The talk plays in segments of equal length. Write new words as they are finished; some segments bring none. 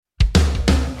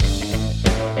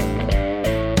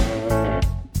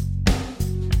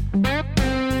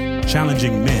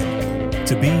challenging men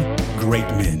to be great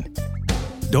men.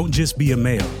 Don't just be a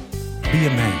male, be a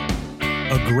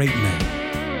man, a great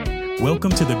man.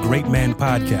 Welcome to the Great Man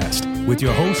Podcast with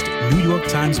your host, New York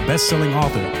Times bestselling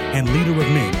author and leader of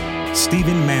men,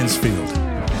 Stephen Mansfield.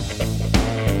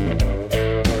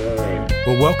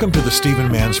 Well, welcome to the Stephen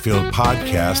Mansfield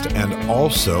Podcast, and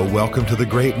also welcome to the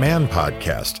Great Man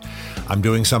Podcast. I'm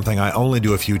doing something I only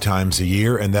do a few times a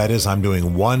year, and that is I'm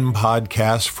doing one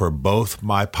podcast for both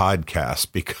my podcasts,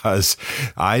 because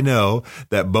I know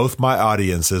that both my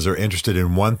audiences are interested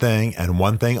in one thing and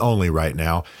one thing only right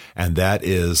now, and that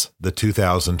is the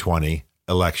 2020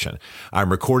 election. I'm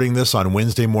recording this on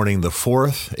Wednesday morning, the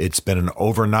 4th. It's been an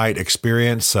overnight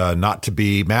experience, not to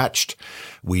be matched.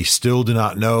 We still do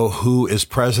not know who is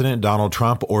president, Donald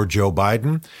Trump or Joe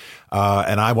Biden.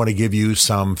 And I want to give you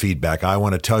some feedback. I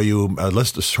want to tell you a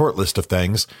short list of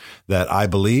things that I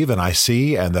believe and I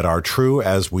see and that are true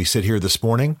as we sit here this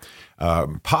morning,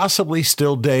 possibly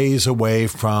still days away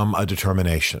from a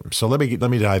determination. So let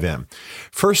me dive in.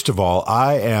 First of all,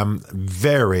 I am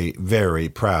very, very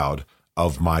proud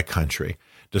of my country.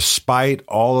 Despite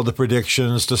all of the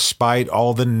predictions, despite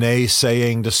all the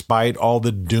naysaying, despite all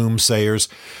the doomsayers,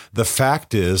 the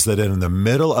fact is that in the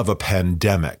middle of a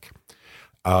pandemic,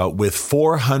 with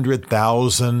 400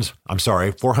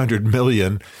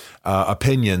 million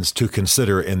opinions to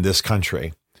consider in this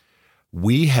country,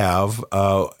 we have,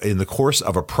 in the course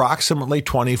of approximately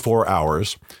 24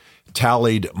 hours,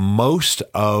 tallied most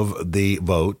of the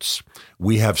votes.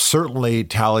 We have certainly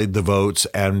tallied the votes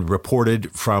and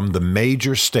reported from the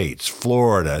major states,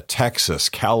 Florida, Texas,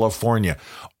 California,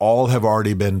 all have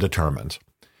already been determined.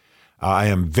 I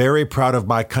am very proud of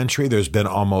my country. There's been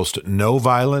almost no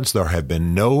violence. There have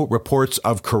been no reports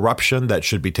of corruption that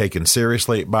should be taken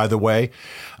seriously, by the way.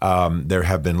 There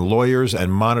have been lawyers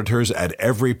and monitors at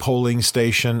every polling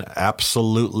station.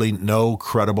 Absolutely no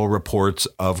credible reports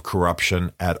of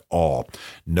corruption at all.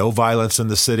 No violence in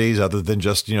the cities other than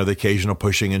just, the occasional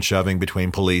pushing and shoving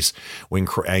between police when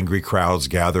angry crowds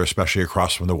gather, especially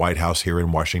across from the White House here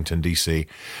in Washington, D.C.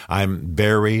 I'm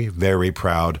very, very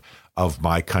proud of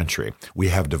my country. We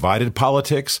have divided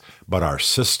politics, but our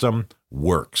system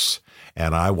works.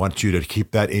 And I want you to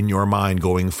keep that in your mind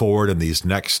going forward in these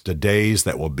next days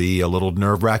that will be a little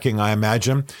nerve-wracking, I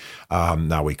imagine.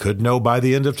 Now, we could know by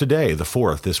the end of today, the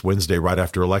 4th, this Wednesday, right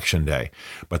after Election Day.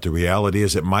 But the reality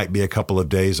is it might be a couple of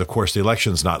days. Of course, the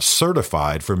election's not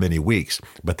certified for many weeks,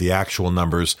 but the actual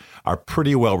numbers are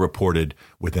pretty well reported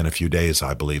within a few days,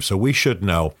 I believe. So we should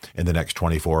know in the next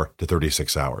 24 to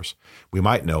 36 hours. We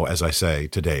might know, as I say,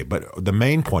 today. But the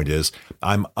main point is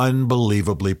I'm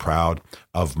unbelievably proud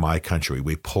of my country.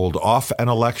 We pulled off an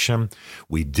election.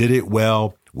 We did it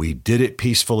well. We did it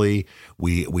peacefully.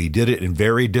 We did it in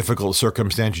very difficult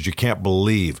circumstances. You can't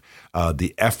believe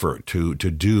the effort to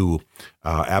do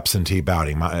absentee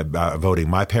voting.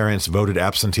 My parents voted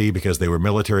absentee because they were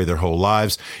military their whole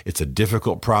lives. It's a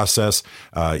difficult process.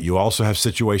 You also have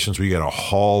situations where you got to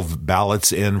haul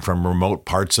ballots in from remote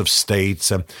parts of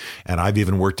states. And I've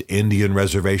even worked Indian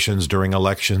reservations during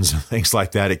elections and things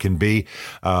like that. It can be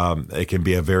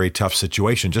a very tough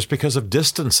situation just because of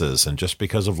distances and just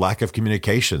because of lack of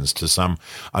communications to some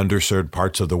underserved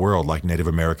parts of the world like Native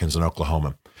Americans in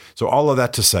Oklahoma. So all of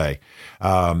that to say,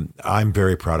 I'm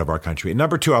very proud of our country.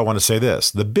 Number two, I want to say this.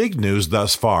 The big news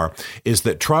thus far is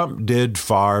that Trump did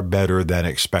far better than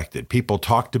expected. People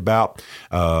talked about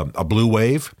a blue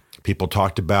wave. People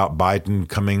talked about Biden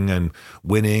coming and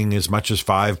winning as much as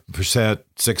 5%,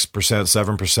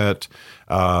 6%,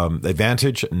 7%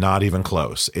 advantage. Not even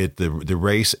close. The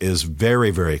race is very,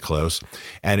 very close.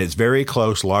 And it's very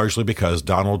close largely because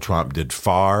Donald Trump did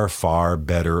far, far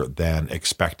better than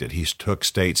expected. He took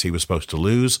states he was supposed to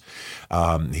lose.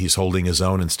 He's holding his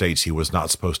own in states he was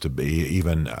not supposed to be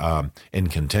even in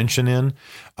contention in.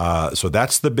 So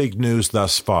that's the big news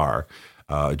thus far.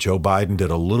 Joe Biden did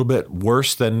a little bit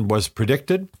worse than was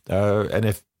predicted.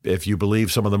 And if you believe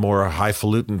some of the more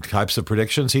highfalutin types of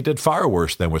predictions, he did far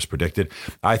worse than was predicted.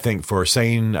 I think for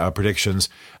sane predictions,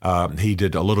 he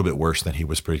did a little bit worse than he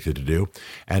was predicted to do.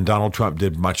 And Donald Trump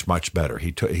did much, much better.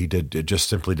 He just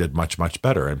simply did much, much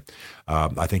better. And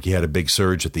I think he had a big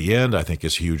surge at the end. I think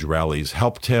his huge rallies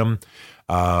helped him.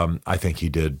 I think he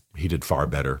did far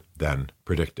better than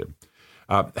predicted.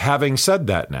 Having said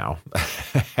that now,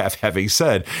 having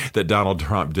said that Donald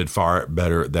Trump did far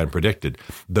better than predicted,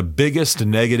 the biggest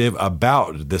negative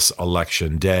about this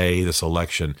election day, this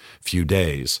election few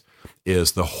days,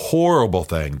 is the horrible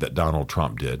thing that Donald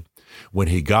Trump did when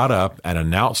he got up and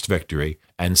announced victory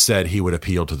and said he would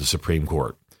appeal to the Supreme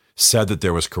Court, said that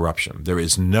there was corruption. There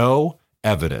is no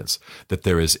evidence that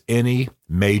there is any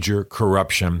major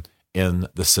corruption in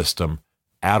the system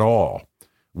at all.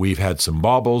 We've had some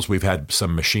baubles. We've had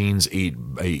some machines eat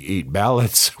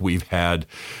ballots. We've had,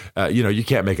 you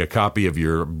can't make a copy of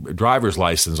your driver's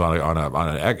license on a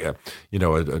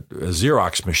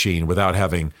Xerox machine without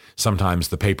having sometimes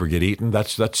the paper get eaten.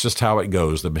 That's just how it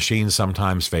goes. The machines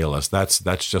sometimes fail us. That's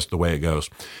just the way it goes.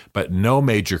 But no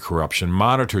major corruption.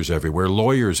 Monitors everywhere.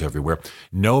 Lawyers everywhere.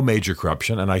 No major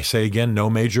corruption. And I say again, no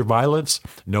major violence.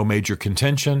 No major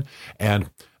contention. And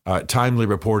timely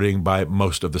reporting by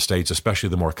most of the states, especially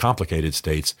the more complicated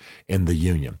states in the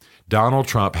Union. Donald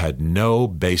Trump had no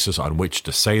basis on which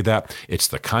to say that. It's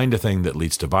the kind of thing that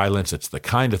leads to violence. It's the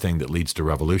kind of thing that leads to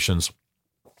revolutions.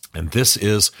 And this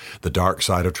is the dark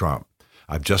side of Trump.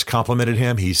 I've just complimented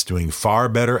him. He's doing far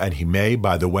better, and he may,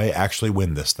 by the way, actually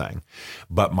win this thing.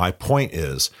 But my point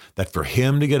is that for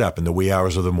him to get up in the wee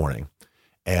hours of the morning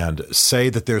and say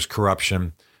that there's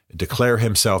corruption, declare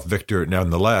himself victor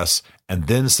nonetheless, and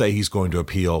then say he's going to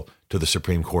appeal to the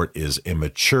Supreme Court is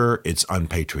immature, it's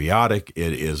unpatriotic,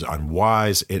 it is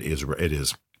unwise, it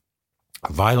is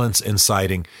violence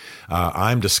inciting.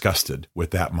 I'm disgusted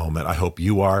with that moment. I hope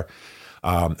you are.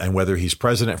 And whether he's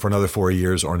president for another 4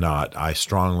 years or not, I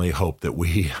strongly hope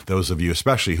that those of you,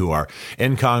 especially who are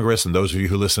in Congress and those of you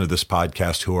who listen to this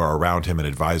podcast who are around him and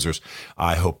advisors,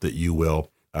 I hope that you will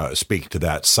speak to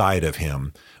that side of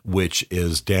him, which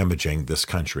is damaging this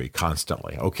country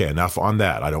constantly. Okay, enough on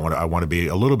that. I want to be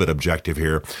a little bit objective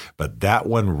here, but that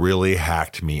one really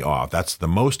hacked me off. That's the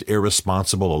most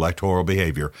irresponsible electoral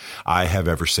behavior I have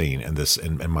ever seen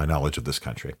in my knowledge of this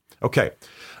country. Okay,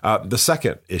 the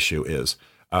second issue is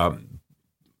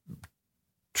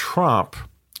Trump.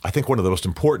 I think one of the most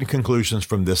important conclusions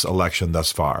from this election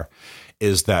thus far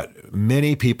is that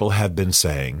many people have been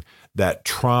saying that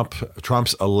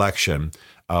Trump's election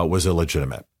was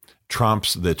illegitimate.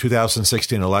 The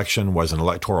 2016 election was an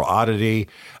electoral oddity.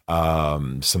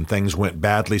 Some things went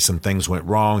badly. Some things went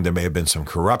wrong. There may have been some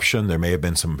corruption. There may have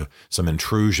been some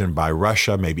intrusion by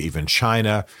Russia, maybe even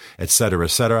China, et cetera, et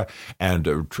cetera. And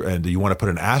you want to put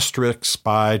an asterisk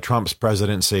by Trump's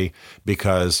presidency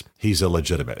because he's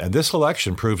illegitimate. And this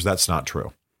election proves that's not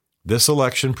true. This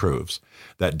election proves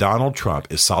that Donald Trump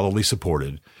is solidly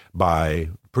supported by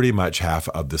pretty much half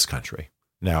of this country.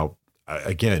 Now,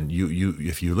 again,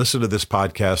 if you listen to this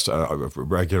podcast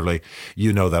regularly,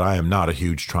 you know that I am not a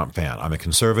huge Trump fan. I'm a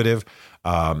conservative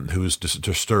who's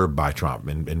disturbed by Trump,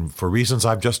 and for reasons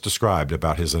I've just described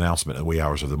about his announcement in the wee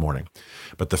hours of the morning.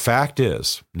 But the fact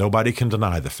is, nobody can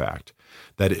deny the fact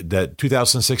that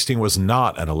 2016 was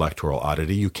not an electoral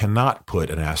oddity. You cannot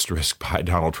put an asterisk by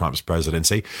Donald Trump's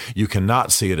presidency. You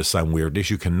cannot see it as some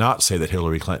weirdness. You cannot say that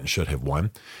Hillary Clinton should have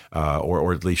won,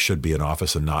 or at least should be in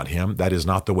office and not him. That is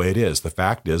not the way it is. The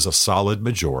fact is a solid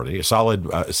majority, a solid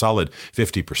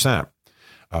 50%.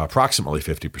 Approximately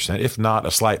 50%, if not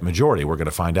a slight majority, we're going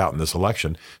to find out in this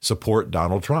election, support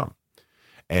Donald Trump.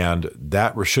 And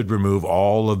that should remove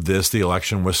all of this. The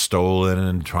election was stolen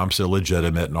and Trump's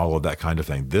illegitimate and all of that kind of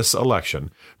thing. This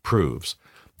election proves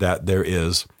that there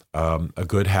is a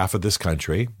good half of this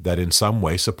country that in some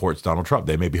way supports Donald Trump.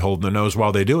 They may be holding their nose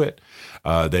while they do it.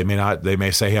 They may not. They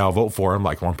may say, hey, I'll vote for him.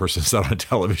 Like one person said on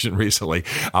television recently,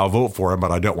 I'll vote for him,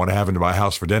 but I don't want to have him to my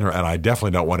house for dinner. And I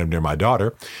definitely don't want him near my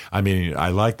daughter. I mean, I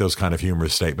like those kind of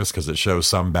humorous statements because it shows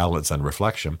some balance and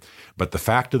reflection. But the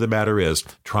fact of the matter is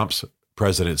Trump's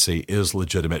presidency is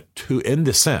legitimate in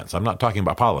the sense, I'm not talking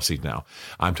about policies now.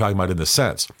 I'm talking about in the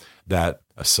sense that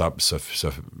a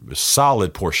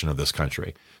solid portion of this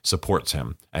country supports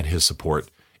him, and his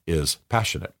support is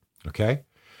passionate. Okay.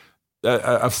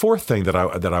 A fourth thing that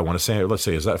I want to say, let's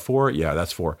see, is that four? Yeah,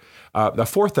 that's four. The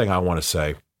fourth thing I want to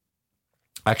say,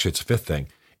 actually it's a fifth thing,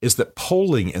 is that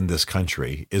polling in this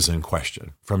country is in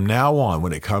question. From now on,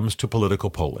 when it comes to political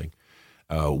polling,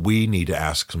 we need to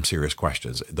ask some serious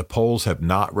questions. The polls have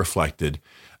not reflected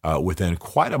within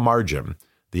quite a margin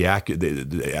an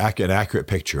accurate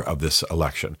picture of this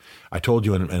election. I told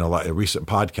you in a recent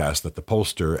podcast that the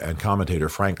pollster and commentator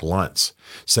Frank Luntz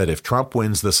said if Trump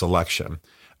wins this election,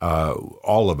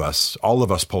 all of us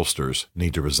pollsters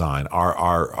need to resign.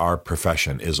 Our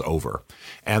profession is over.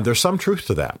 And there's some truth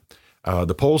to that.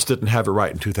 The polls didn't have it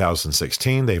right in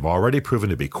 2016. They've already proven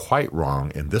to be quite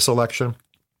wrong in this election.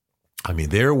 I mean,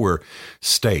 there were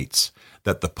states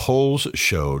that the polls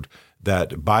showed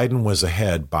that Biden was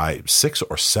ahead by 6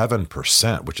 or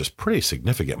 7%, which is pretty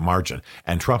significant margin,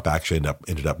 and Trump actually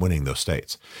ended up winning those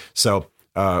states. So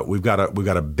we've got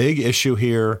a big issue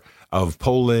here. of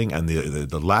polling and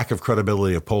the lack of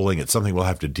credibility of polling. It's something we'll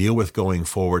have to deal with going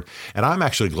forward. And I'm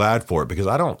actually glad for it because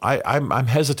I'm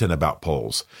hesitant about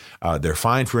polls. They're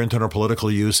fine for internal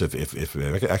political use if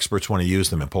experts want to use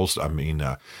them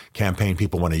and campaign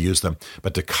people want to use them.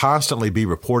 But to constantly be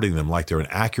reporting them like they're an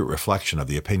accurate reflection of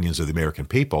the opinions of the American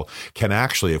people can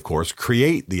actually, of course,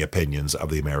 create the opinions of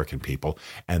the American people,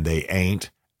 and they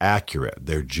ain't accurate.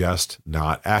 They're just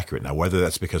not accurate. Now, whether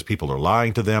that's because people are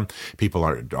lying to them, people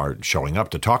aren't showing up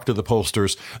to talk to the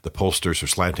pollsters are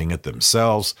slanting at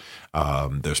themselves,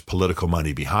 there's political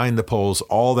money behind the polls,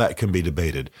 all that can be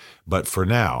debated. But for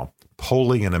now,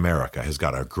 polling in America has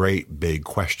got a great big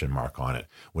question mark on it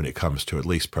when it comes to at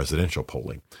least presidential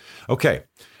polling. Okay.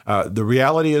 The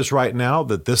reality is right now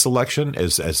that this election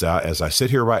is, as I sit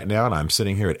here right now, and I'm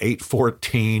sitting here at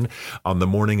 8:14 on the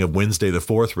morning of Wednesday the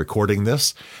 4th, recording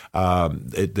this,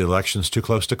 the election's too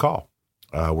close to call.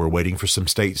 We're waiting for some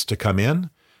states to come in.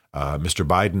 Mr.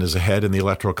 Biden is ahead in the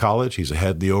Electoral College. He's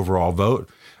ahead in the overall vote,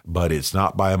 but it's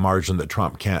not by a margin that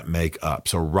Trump can't make up.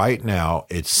 So right now,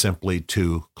 it's simply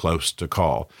too close to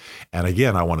call. And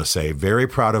again, I want to say, very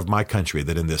proud of my country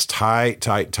that in this tight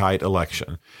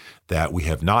election, that we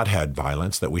have not had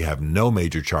violence, that we have no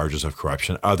major charges of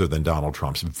corruption other than Donald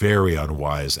Trump's very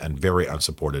unwise and very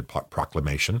unsupported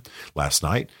proclamation last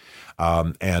night.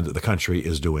 And the country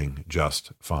is doing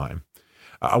just fine.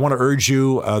 I want to urge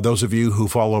you, those of you who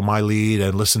follow my lead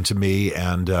and listen to me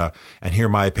and hear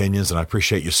my opinions, and I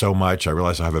appreciate you so much. I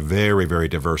realize I have a very, very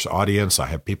diverse audience. I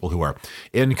have people who are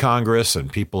in Congress and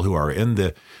people who are in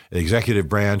the executive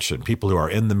branch and people who are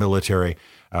in the military.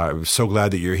 I'm so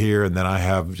glad that you're here. And then I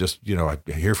have just, I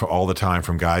hear all the time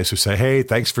from guys who say, hey,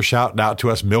 thanks for shouting out to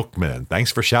us milkmen.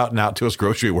 Thanks for shouting out to us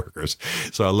grocery workers.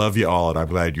 So I love you all, and I'm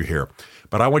glad you're here.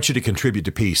 But I want you to contribute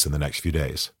to peace in the next few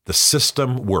days. The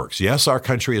system works. Yes, our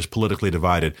country is politically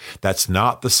divided. That's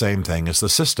not the same thing as the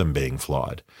system being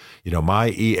flawed. My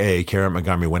EA, Karen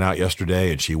Montgomery, went out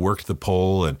yesterday and she worked the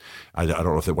poll. And I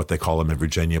don't know what they call them in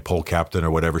Virginia, poll captain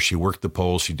or whatever. She worked the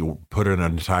poll. She put in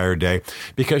an entire day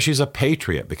because she's a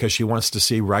patriot, because she wants to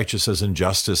see righteousness and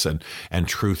justice and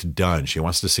truth done. She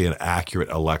wants to see an accurate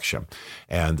election.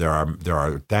 And there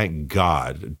are, thank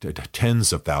God,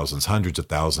 tens of thousands, hundreds of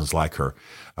thousands like her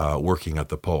working at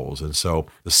the polls. And so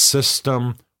the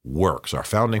system works. Our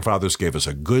founding fathers gave us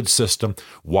a good system.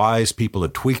 Wise people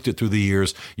have tweaked it through the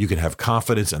years. You can have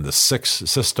confidence in the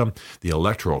system. The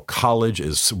Electoral College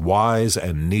is wise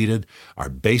and needed. Our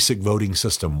basic voting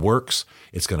system works.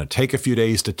 It's going to take a few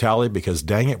days to tally because,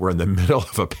 dang it, we're in the middle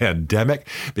of a pandemic,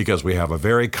 because we have a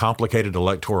very complicated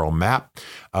electoral map,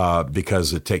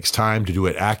 because it takes time to do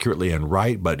it accurately and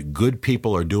right, but good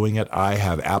people are doing it. I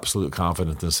have absolute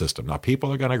confidence in the system. Now,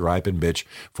 people are going to gripe and bitch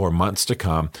for months to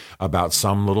come about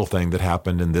some little thing that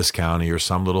happened in this county or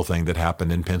some little thing that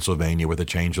happened in Pennsylvania with a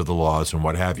change of the laws and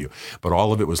what have you. But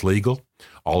all of it was legal.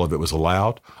 All of it was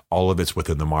allowed. All of it's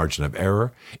within the margin of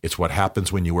error. It's what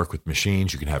happens when you work with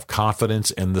machines. You can have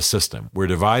confidence in the system. We're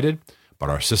divided, but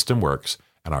our system works,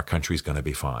 and our country's going to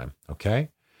be fine. Okay?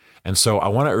 And so I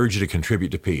want to urge you to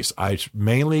contribute to peace. Here's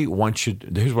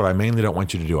what I mainly don't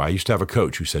want you to do. I used to have a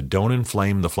coach who said, don't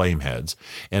inflame the flame heads.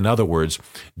 In other words,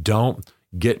 don't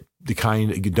get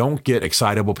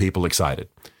excitable people excited.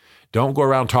 Don't go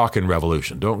around talking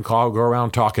revolution. Don't go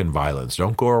around talking violence.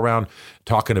 Don't go around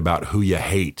talking about who you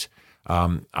hate.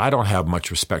 I don't have much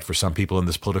respect for some people in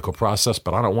this political process,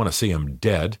 but I don't want to see them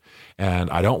dead. And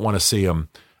I don't want to see them,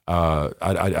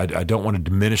 I don't want to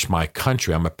diminish my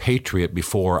country. I'm a patriot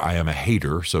before I am a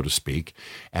hater, so to speak.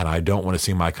 And I don't want to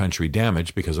see my country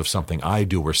damaged because of something I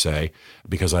do or say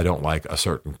because I don't like a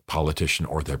certain politician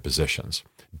or their positions.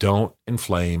 Don't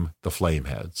inflame the flame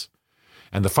heads.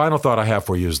 And the final thought I have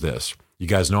for you is this. You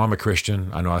guys know I'm a Christian.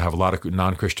 I know I have a lot of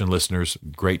non-Christian listeners.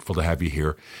 Grateful to have you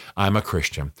here. I'm a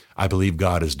Christian. I believe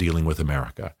God is dealing with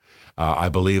America. I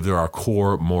believe there are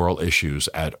core moral issues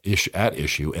at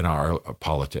issue in our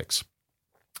politics.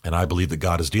 And I believe that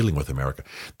God is dealing with America.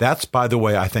 That's, by the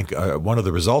way, I think one of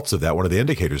the results of that, one of the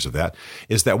indicators of that,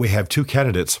 is that we have two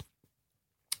candidates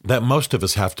that most of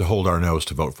us have to hold our nose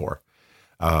to vote for.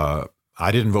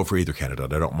 I didn't vote for either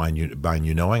candidate. I don't mind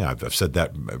you knowing. I've said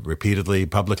that repeatedly,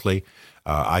 publicly.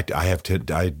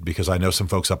 Because I know some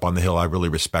folks up on the Hill I really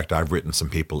respect. I've written some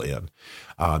people in.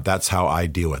 That's how I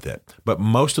deal with it. But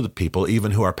most of the people,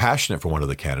 even who are passionate for one of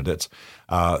the candidates,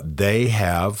 they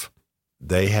have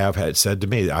had said to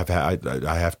me,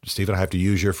 Stephen, I have to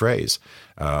use your phrase.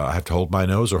 I have to hold my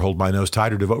nose or hold my nose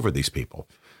tighter to vote for these people.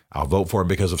 I'll vote for them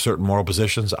because of certain moral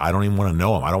positions. I don't even want to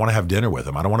know them. I don't want to have dinner with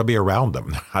them. I don't want to be around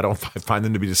them. I don't find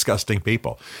them to be disgusting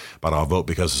people. But I'll vote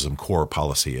because of some core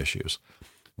policy issues.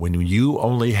 When you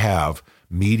only have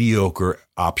mediocre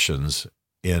options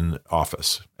in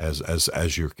office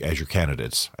as your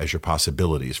candidates, as your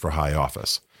possibilities for high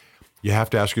office. You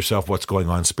have to ask yourself what's going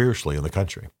on spiritually in the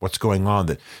country. What's going on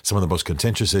that some of the most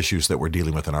contentious issues that we're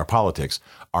dealing with in our politics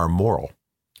are moral.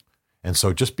 And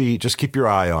so just keep your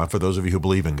eye on, for those of you who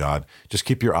believe in God, just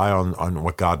keep your eye on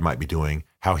what God might be doing,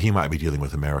 how he might be dealing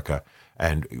with America,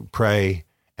 and pray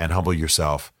and humble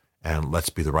yourself, and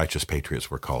let's be the righteous patriots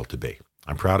we're called to be.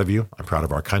 I'm proud of you. I'm proud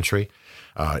of our country.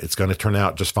 It's going to turn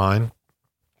out just fine,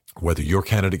 whether your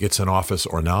candidate gets in office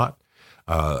or not.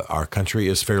 Our country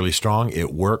is fairly strong.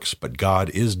 It works, but God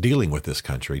is dealing with this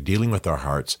country, dealing with our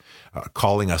hearts,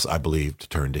 calling us, I believe, to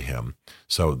turn to him.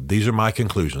 So these are my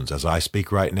conclusions. As I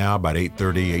speak right now, about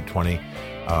 8:20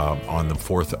 on the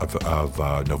 4th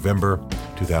of November,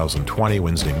 2020,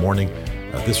 Wednesday morning,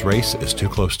 this race is too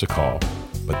close to call,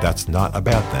 but that's not a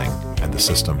bad thing, and the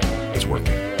system is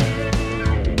working.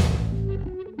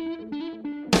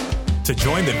 To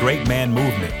join the Great Man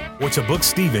Movement or to book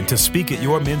Stephen to speak at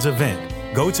your men's event,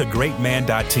 go to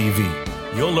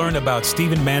greatman.tv. You'll learn about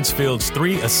Stephen Mansfield's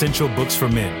 3 essential books for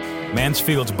men: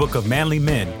 Mansfield's Book of Manly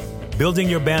Men, Building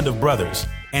Your Band of Brothers,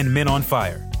 and Men on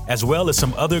Fire, as well as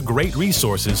some other great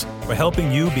resources for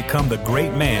helping you become the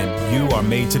great man you are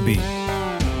made to be.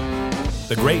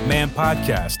 The Great Man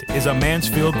Podcast is a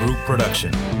Mansfield Group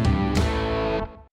production.